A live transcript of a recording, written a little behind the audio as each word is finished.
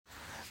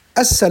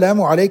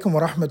Assalamu alaikum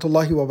wa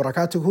rahmatullahi wa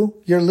barakatuhu.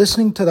 You're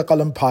listening to the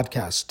Qalam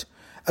podcast.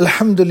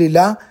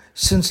 Alhamdulillah,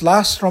 since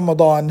last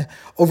Ramadan,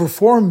 over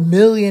 4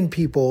 million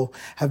people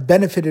have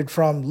benefited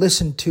from,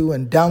 listened to,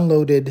 and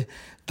downloaded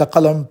the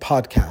Qalam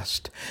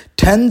podcast.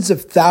 Tens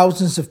of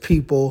thousands of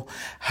people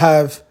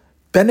have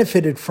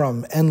benefited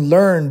from and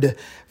learned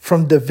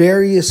from the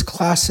various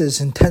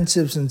classes,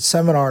 intensives, and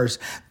seminars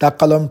that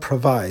Qalam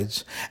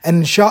provides.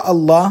 And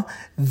inshaAllah,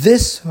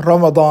 this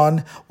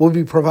Ramadan will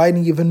be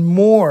providing even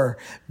more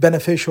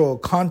beneficial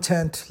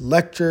content,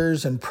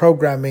 lectures, and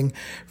programming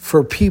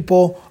for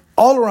people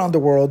all around the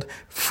world,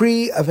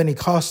 free of any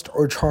cost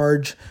or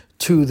charge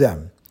to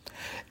them.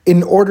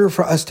 In order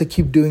for us to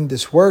keep doing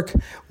this work,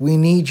 we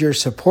need your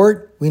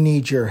support, we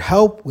need your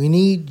help, we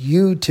need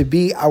you to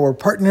be our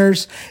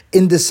partners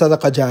in this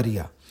Sadaqah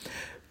Jariyah.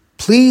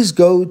 Please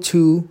go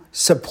to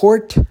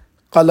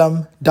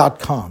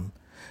supportqalam.com.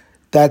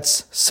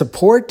 That's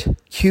support,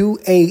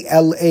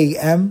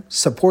 Qalam,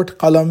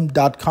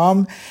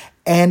 supportqalam.com,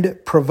 and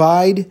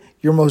provide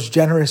your most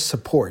generous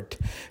support.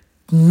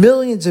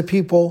 Millions of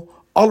people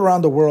all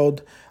around the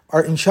world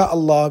are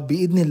insha'Allah,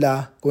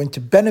 bi'idnillah, going to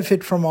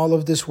benefit from all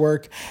of this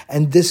work,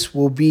 and this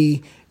will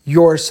be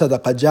your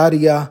sadaqah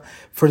jariyah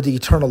for the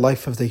eternal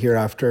life of the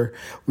hereafter.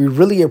 We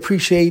really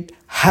appreciate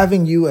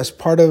having you as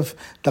part of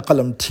the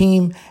Qalam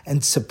team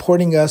and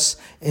supporting us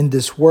in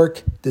this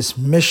work, this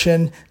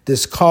mission,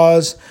 this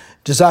cause.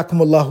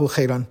 Jazakumullahu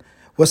khairan.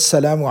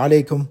 Wassalamu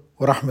alaikum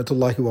wa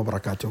rahmatullahi wa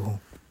barakatuhu.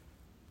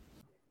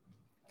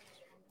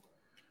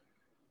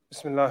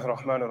 Bismillahir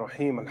Rahmanir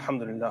Rahim.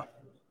 Alhamdulillah.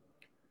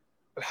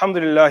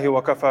 Alhamdulillah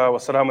wa kafa wa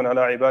salamun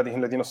ala ibadihi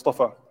alladhina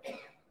istafa.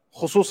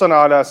 خصوصا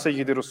على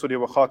سيد الرسل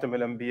وخاتم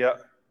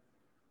الأنبياء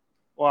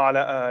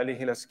وعلى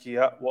آله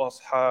الأزكياء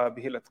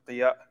وأصحابه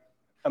الأتقياء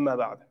أما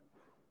بعد.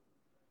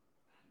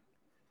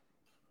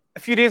 A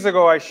few days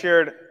ago I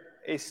shared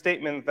a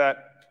statement that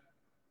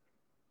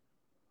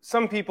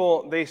some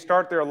people, they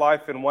start their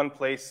life in one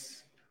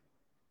place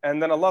and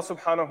then Allah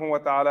subhanahu wa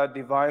ta'ala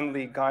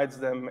divinely guides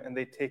them and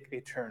they take a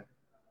turn.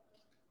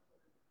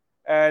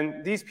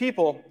 And these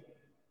people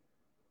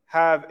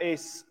have a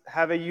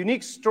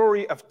unique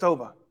story of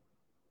tawbah.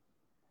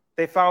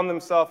 They found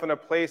themselves in a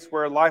place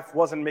where life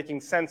wasn't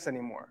making sense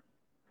anymore.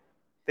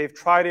 They've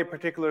tried a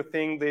particular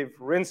thing, they've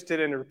rinsed it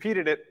and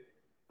repeated it,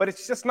 but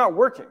it's just not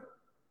working.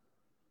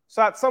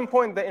 So at some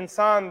point, the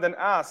insan then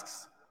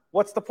asks,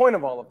 what's the point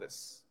of all of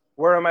this?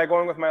 Where am I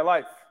going with my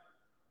life?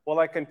 Will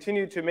I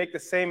continue to make the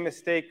same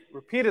mistake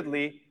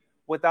repeatedly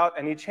without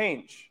any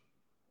change?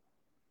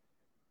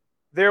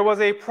 There was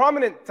a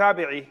prominent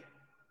tabi'i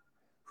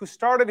who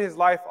started his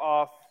life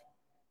off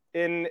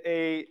in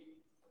a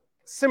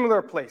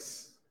similar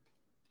place.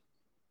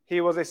 He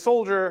was a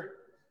soldier,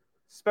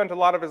 spent a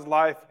lot of his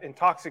life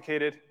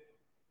intoxicated,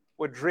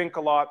 would drink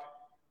a lot.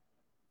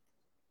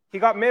 He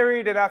got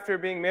married, and after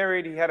being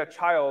married, he had a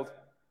child.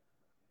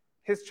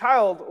 His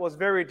child was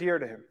very dear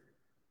to him.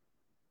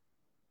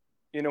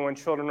 You know, when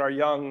children are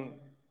young,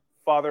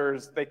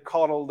 fathers, they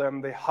coddle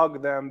them, they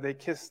hug them, they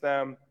kiss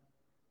them,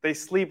 they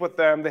sleep with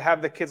them, they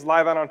have the kids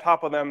lie down on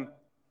top of them.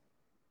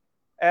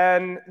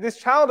 And this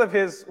child of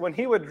his, when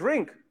he would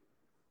drink,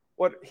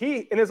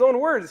 in his own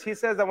words, he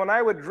says that when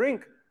I would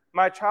drink,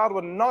 my child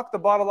would knock the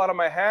bottle out of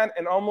my hand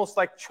and almost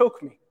like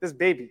choke me, this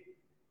baby.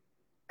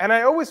 And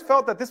I always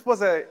felt that this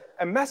was a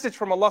message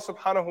from Allah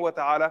subhanahu wa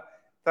ta'ala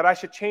that I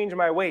should change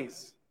my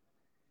ways.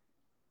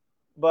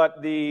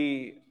 But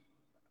the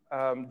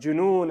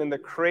junoon and the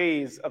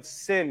craze of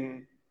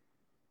sin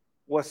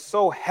was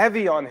so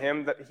heavy on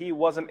him that he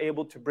wasn't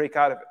able to break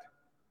out of it.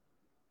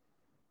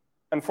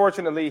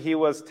 Unfortunately, he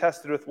was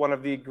tested with one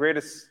of the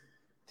greatest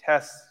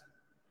tests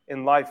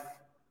in life.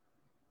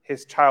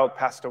 His child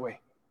passed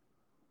away.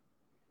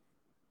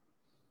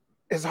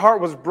 His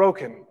heart was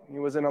broken. He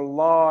was in a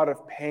lot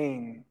of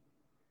pain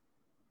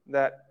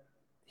that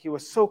he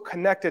was so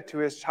connected to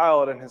his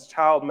child and his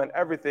child meant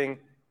everything,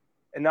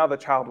 and now the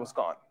child was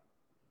gone.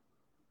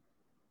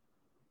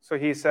 So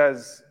he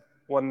says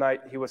one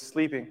night he was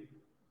sleeping,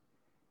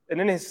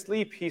 and in his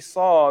sleep he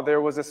saw there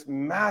was this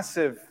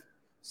massive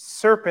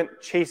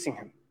serpent chasing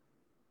him.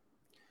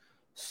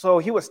 So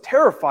he was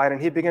terrified and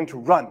he began to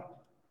run.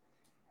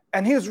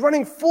 And he was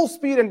running full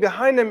speed, and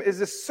behind him is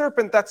this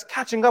serpent that's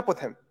catching up with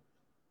him.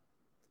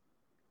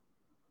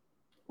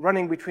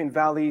 Running between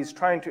valleys,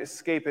 trying to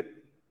escape it.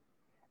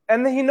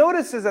 And then he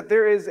notices that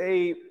there is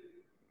a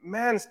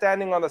man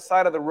standing on the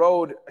side of the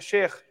road, a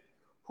sheikh,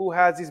 who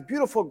has these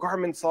beautiful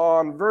garments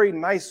on, very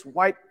nice,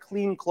 white,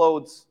 clean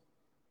clothes.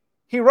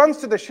 He runs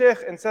to the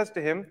sheikh and says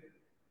to him,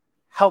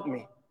 help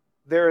me.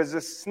 There is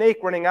a snake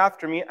running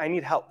after me, I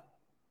need help.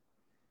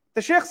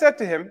 The sheikh said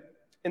to him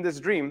in this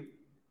dream,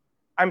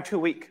 I'm too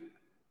weak.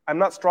 I'm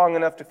not strong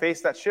enough to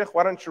face that sheikh.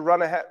 Why don't you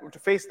run ahead to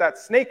face that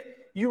snake?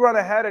 You run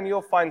ahead and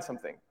you'll find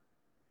something.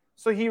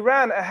 So he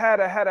ran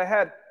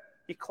ahead.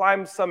 He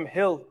climbed some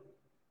hill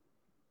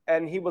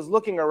and he was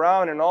looking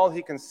around, and all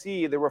he can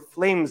see, there were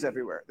flames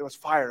everywhere. There was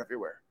fire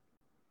everywhere.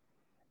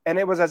 And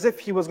it was as if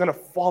he was going to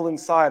fall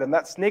inside, and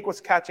that snake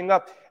was catching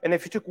up. And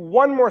if he took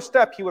one more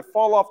step, he would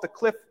fall off the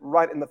cliff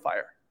right in the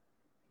fire.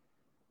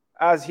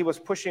 As he was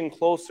pushing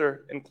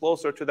closer and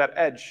closer to that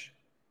edge,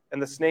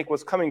 and the snake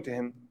was coming to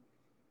him,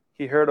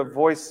 he heard a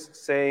voice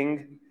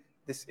saying,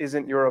 "This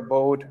isn't your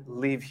abode,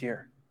 leave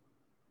here."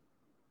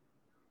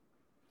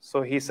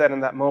 So he said,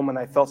 in that moment,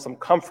 I felt some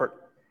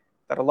comfort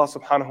that Allah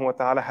subhanahu wa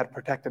ta'ala had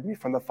protected me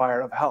from the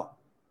fire of hell.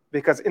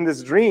 Because in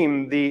this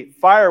dream, the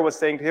fire was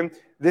saying to him,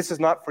 "This is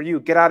not for you,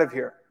 get out of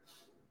here."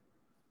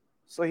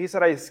 So he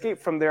said, I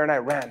escaped from there and I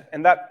ran.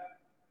 And that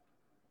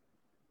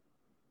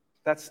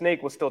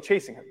snake was still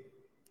chasing him.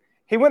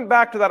 He went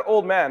back to that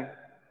old man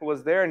who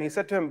was there and he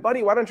said to him,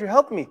 "Buddy, why don't you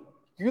help me?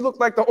 You look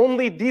like the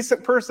only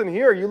decent person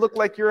here. You look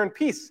like you're in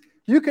peace.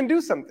 You can do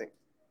something."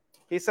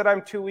 He said,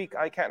 "I'm too weak,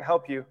 I can't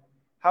help you.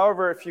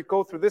 However, if you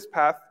go through this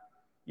path,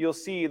 you'll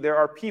see there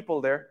are people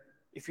there.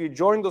 If you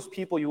join those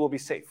people, you will be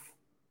safe."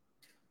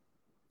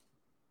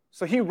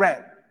 So he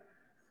ran.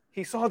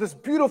 He saw this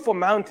beautiful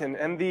mountain,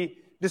 and the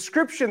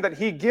description that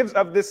he gives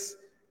of this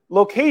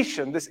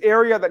location, this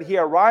area that he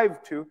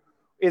arrived to,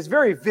 is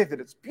very vivid.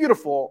 It's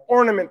beautiful,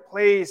 ornament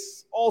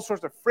place, all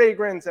sorts of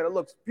fragrance, and it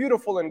looks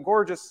beautiful and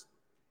gorgeous.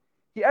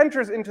 He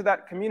enters into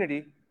that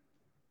community,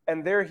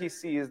 and there he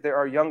sees there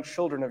are young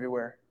children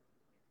everywhere.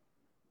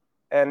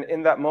 And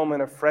in that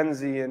moment of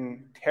frenzy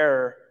and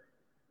terror,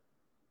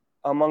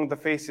 among the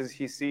faces,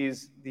 he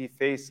sees the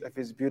face of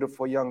his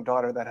beautiful young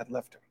daughter that had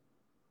left him.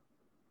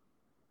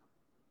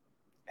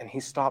 And he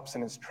stops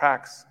in his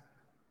tracks,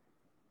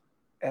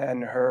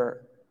 and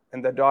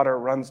the daughter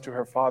runs to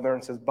her father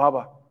and says,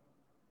 "Baba,"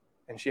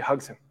 and she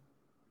hugs him.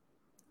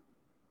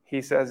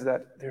 He says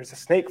that there's a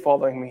snake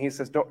following me.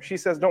 She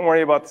says, "Don't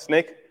worry about the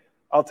snake.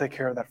 I'll take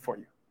care of that for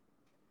you."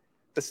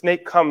 The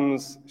snake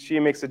comes, she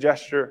makes a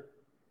gesture,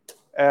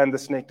 and the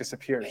snake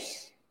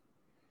disappears.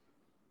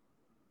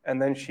 And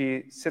then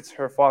she sits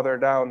her father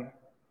down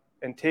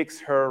and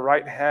takes her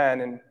right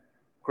hand and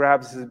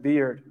grabs his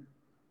beard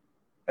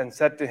and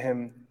said to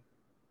him,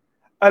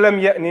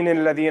 "أَلَمْ يَأْنِنِ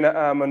الَّذِينَ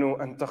آمَنُوا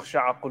أَن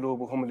تَخْشَعَ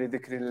قُلُوبُهُمْ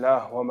لِذِكْرِ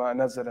اللَّهِ وَمَا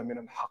نَزَلَ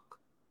مِنَ الْحَقِّ."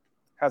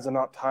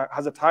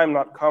 Has a time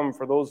not come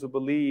for those who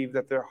believe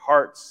that their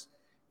hearts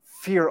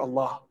fear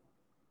Allah?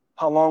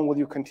 How long will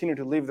you continue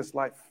to live this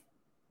life?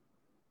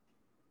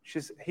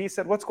 He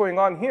said, "What's going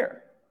on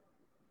here?"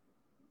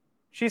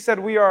 She said,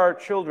 "We are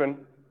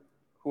children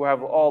who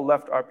have all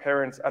left our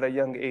parents at a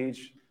young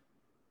age.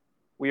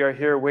 We are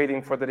here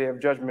waiting for the day of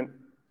judgment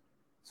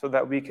so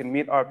that we can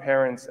meet our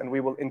parents and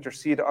we will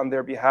intercede on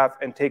their behalf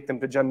and take them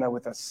to Jannah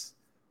with us.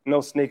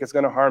 No snake is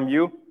going to harm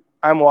you.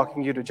 I'm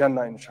walking you to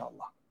Jannah,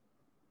 inshallah."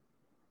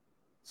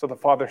 So the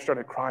father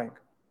started crying.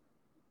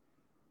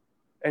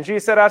 And she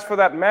said, "As for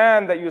that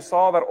man that you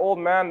saw, that old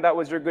man, that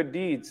was your good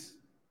deeds.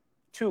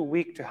 Too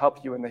weak to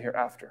help you in the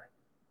hereafter.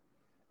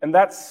 And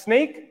that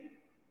snake,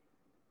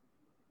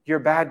 your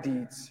bad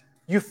deeds.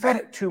 You fed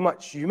it too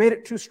much. You made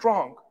it too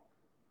strong.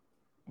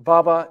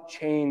 Baba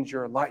changed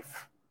your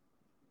life."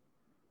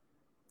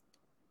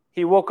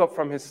 He woke up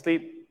from his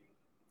sleep,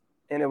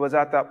 and it was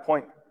at that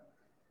point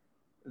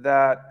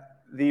that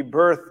the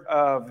birth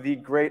of the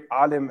great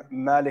alim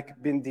Malik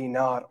bin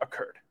Dinar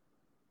occurred.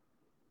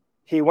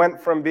 He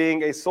went from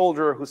being a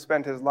soldier who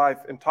spent his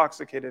life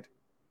intoxicated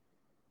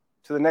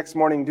to the next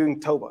morning doing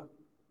tawbah.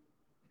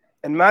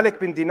 And Malik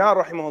bin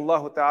Dinar,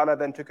 rahimahullah ta'ala,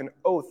 then took an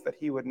oath that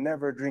he would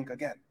never drink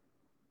again.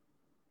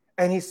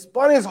 And he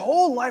spun his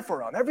whole life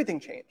around. Everything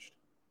changed.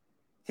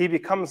 He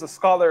becomes a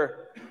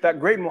scholar that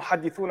great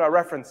muhaddithun are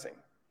referencing.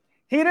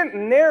 He didn't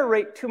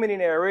narrate too many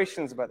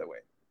narrations, by the way.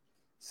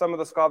 Some of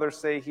the scholars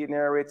say he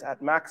narrates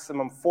at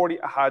maximum 40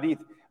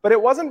 ahadith. But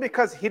it wasn't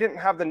because he didn't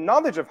have the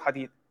knowledge of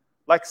hadith,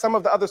 like some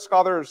of the other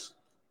scholars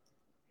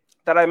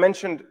that I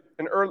mentioned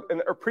in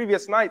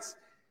previous nights.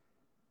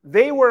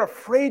 They were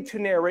afraid to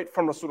narrate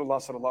from Rasulullah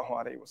sallallahu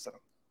alaihi wasallam.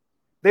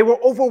 They were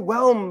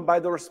overwhelmed by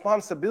the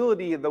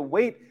responsibility, the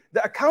weight,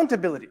 the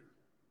accountability.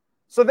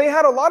 So they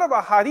had a lot of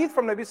ahadith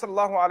from Nabi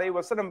sallallahu alaihi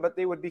wasallam, but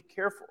they would be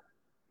careful.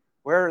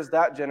 Where is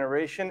that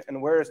generation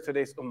and where is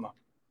today's ummah?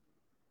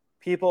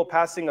 People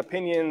passing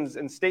opinions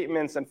and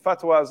statements and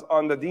fatwas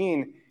on the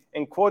deen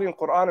and quoting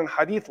Quran and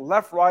hadith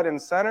left, right,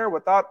 and center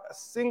without a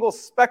single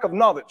speck of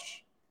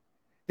knowledge.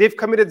 They've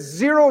committed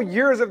 0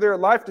 years of their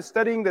life to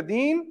studying the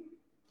deen,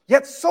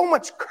 yet so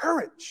much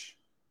courage,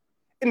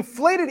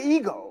 inflated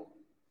ego,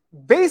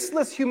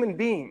 baseless human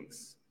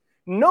beings,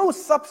 no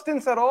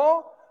substance at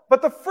all,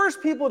 but the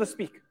first people to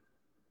speak.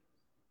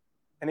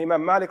 And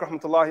Imam Malik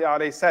rahmatullahi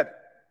alayhi said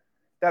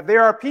that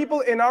there are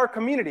people in our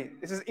community.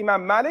 This is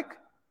Imam Malik,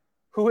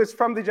 who is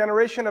from the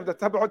generation of the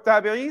Tabu'ut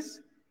Tabi'is.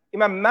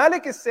 Imam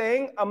Malik is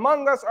saying,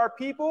 among us are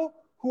people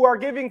who are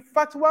giving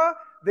fatwa,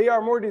 they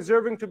are more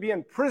deserving to be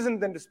in prison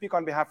than to speak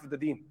on behalf of the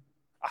deen.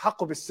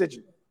 Ahaqqu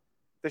bis-sijn.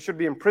 They should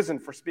be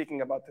imprisoned for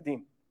speaking about the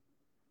deen.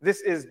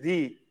 This is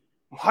the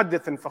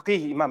muhaddith and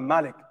faqih Imam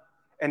Malik.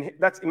 And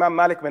that's Imam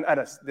Malik bin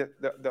Anas,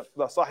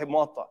 the Sahib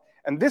Muwatta.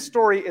 And this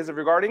story is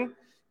regarding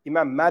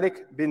Imam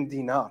Malik bin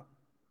Dinar.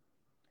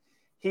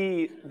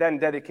 He then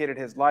dedicated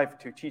his life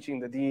to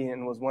teaching the deen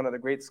and was one of the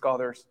great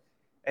scholars.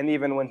 And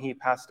even when he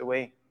passed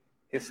away,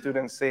 his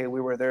students say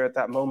we were there at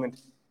that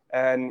moment,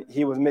 and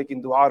he was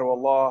making dua to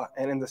Allah,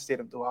 and in the state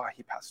of dua,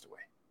 he passed away.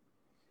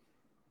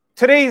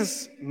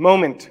 Today's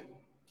moment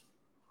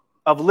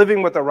of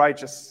living with the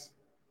righteous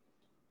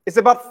is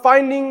about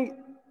finding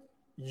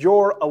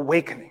your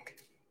awakening.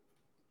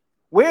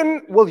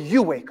 When will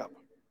you wake up?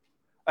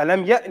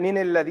 أَلَمْ يَأْنِنِ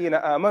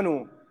الَّذِينَ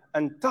آمَنُوا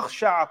أَن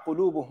تَخْشَعَ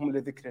قُلُوبُهُمْ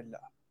لِذِكْرِ اللَّهِ.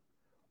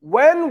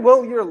 When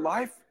will your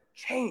life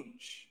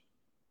change?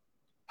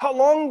 How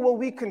long will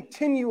we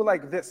continue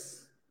like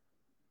this?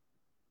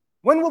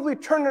 When will we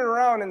turn it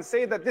around and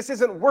say that this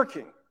isn't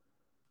working?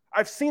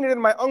 I've seen it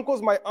in my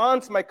uncles, my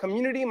aunts, my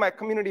community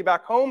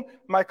back home,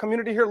 my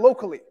community here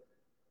locally.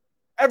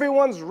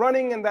 Everyone's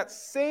running in that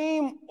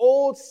same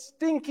old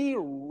stinky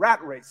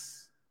rat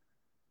race.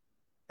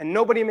 And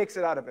nobody makes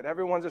it out of it.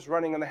 Everyone's just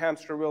running on the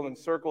hamster wheel in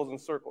circles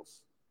and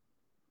circles.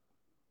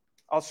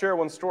 I'll share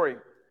one story.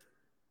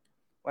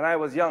 When I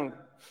was young,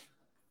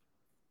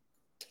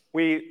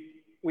 we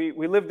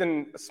lived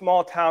in a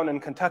small town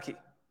in Kentucky.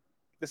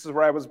 This is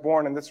where I was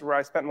born, and this is where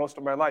I spent most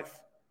of my life.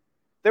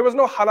 There was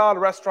no halal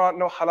restaurant,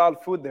 no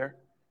halal food there.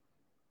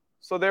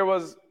 So there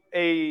was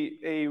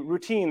a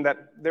routine that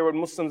there were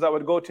Muslims that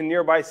would go to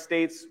nearby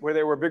states where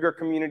there were bigger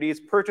communities,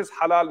 purchase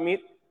halal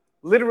meat,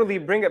 literally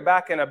bring it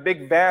back in a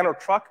big van or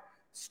truck,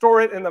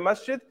 store it in the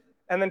masjid,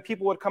 and then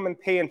people would come and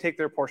pay and take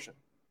their portion.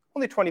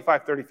 Only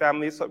 25, 30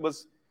 families, so it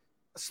was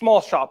a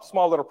small shop,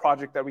 small little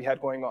project that we had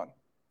going on.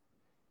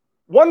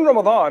 One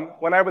Ramadan,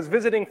 when I was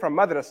visiting from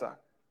madrasa,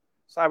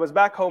 so I was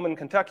back home in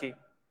Kentucky,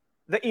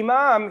 the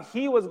imam,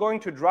 he was going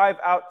to drive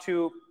out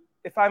to,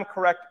 if I'm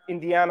correct,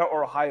 Indiana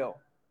or Ohio.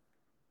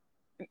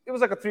 It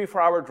was like a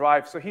 3-4 hour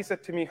drive. So he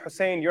said to me,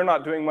 Hussein, you're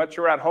not doing much,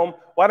 you're at home.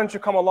 Why don't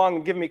you come along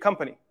and give me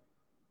company?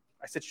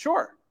 I said,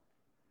 sure.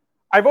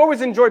 I've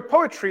always enjoyed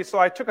poetry, so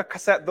I took a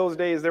cassette those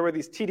days. There were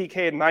these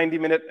TDK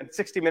 90-minute and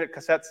 60-minute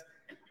cassettes.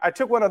 I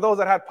took one of those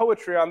that had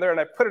poetry on there and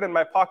I put it in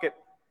my pocket.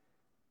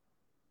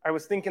 I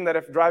was thinking that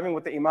if driving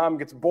with the imam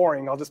gets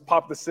boring, I'll just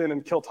pop this in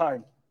and kill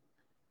time.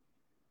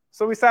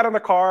 So we sat in the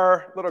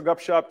car, little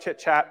gup-shop,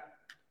 chit-chat.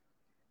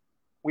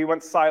 We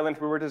went silent.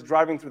 We were just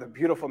driving through the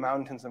beautiful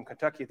mountains in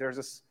Kentucky. There's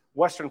this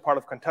western part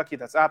of Kentucky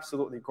that's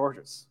absolutely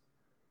gorgeous.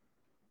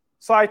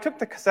 So I took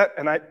the cassette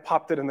and I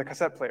popped it in the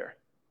cassette player.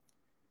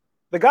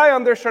 The guy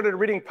on there started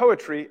reading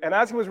poetry, and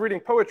as he was reading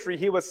poetry,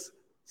 he was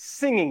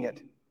singing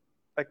it.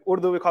 Like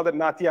Urdu, we call it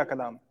natiya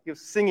kalam. He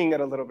was singing it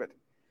a little bit.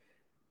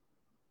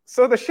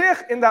 So the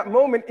sheikh in that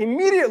moment,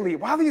 immediately,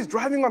 while he's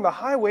driving on the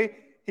highway,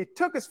 he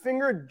took his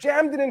finger,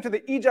 jammed it into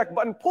the eject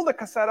button, pulled the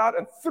cassette out,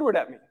 and threw it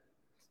at me.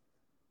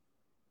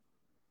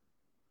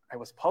 I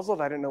was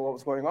puzzled. I didn't know what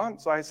was going on.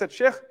 So I said,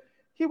 Sheikh,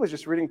 he was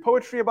just reading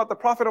poetry about the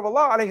Prophet of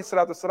Allah, alayhi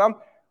salatu salam.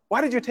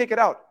 Why did you take it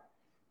out?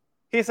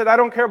 He said, I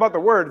don't care about the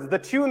words. The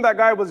tune that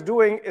guy was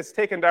doing is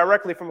taken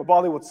directly from a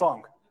Bollywood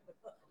song.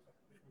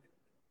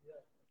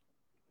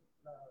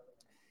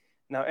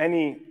 Now,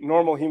 any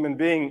normal human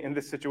being in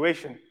this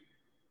situation,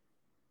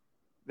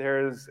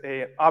 there's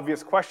an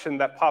obvious question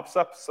that pops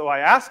up. So I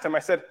asked him, I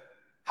said,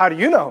 how do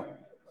you know?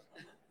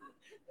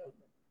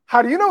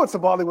 How do you know it's a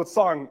Bollywood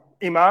song,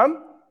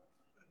 Imam?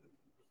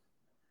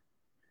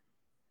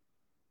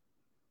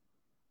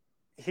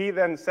 He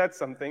then said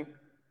something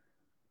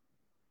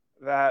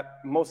that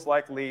most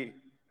likely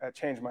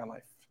changed my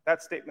life.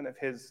 That statement of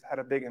his had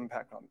a big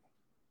impact on me.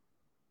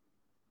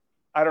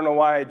 I don't know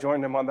why I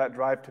joined him on that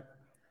drive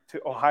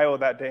to Ohio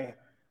that day.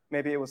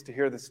 Maybe it was to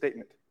hear this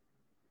statement.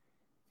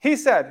 He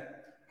said,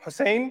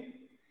 Hussein,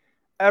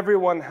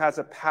 everyone has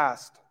a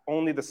past.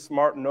 Only the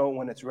smart know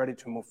when it's ready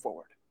to move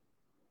forward.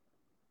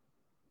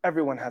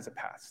 Everyone has a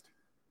past.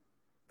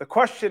 The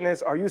question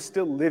is, are you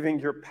still living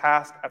your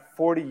past at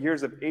 40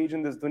 years of age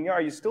in this dunya?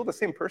 Are you still the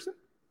same person?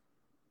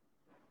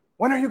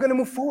 When are you going to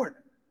move forward?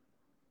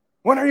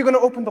 When are you going to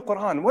open the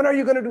Quran? When are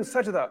you going to do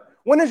sajda?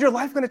 When is your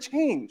life going to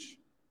change?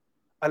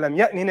 أَلَمْ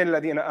يَأْنِنِ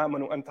الَّذِينَ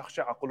آمَنُوا أَن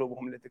تَخْشَعَ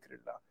قُلُوبُهُمْ لِذِكْرِ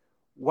اللَّهِ.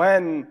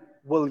 When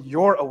will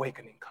your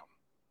awakening come?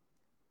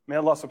 May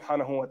Allah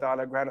subhanahu wa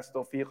ta'ala grant us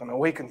tawfiq and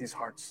awaken these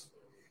hearts.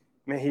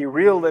 May He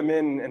reel them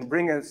in and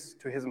bring us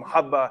to His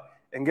muhabba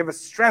and give us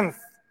strength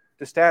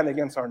to stand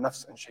against our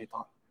nafs and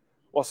shaitan.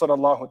 Wa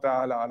sallallahu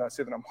ta'ala ala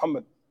Sayyidina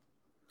Muhammad.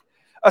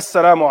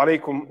 Assalamu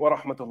alaikum wa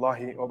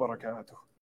rahmatullahi wa barakatuh.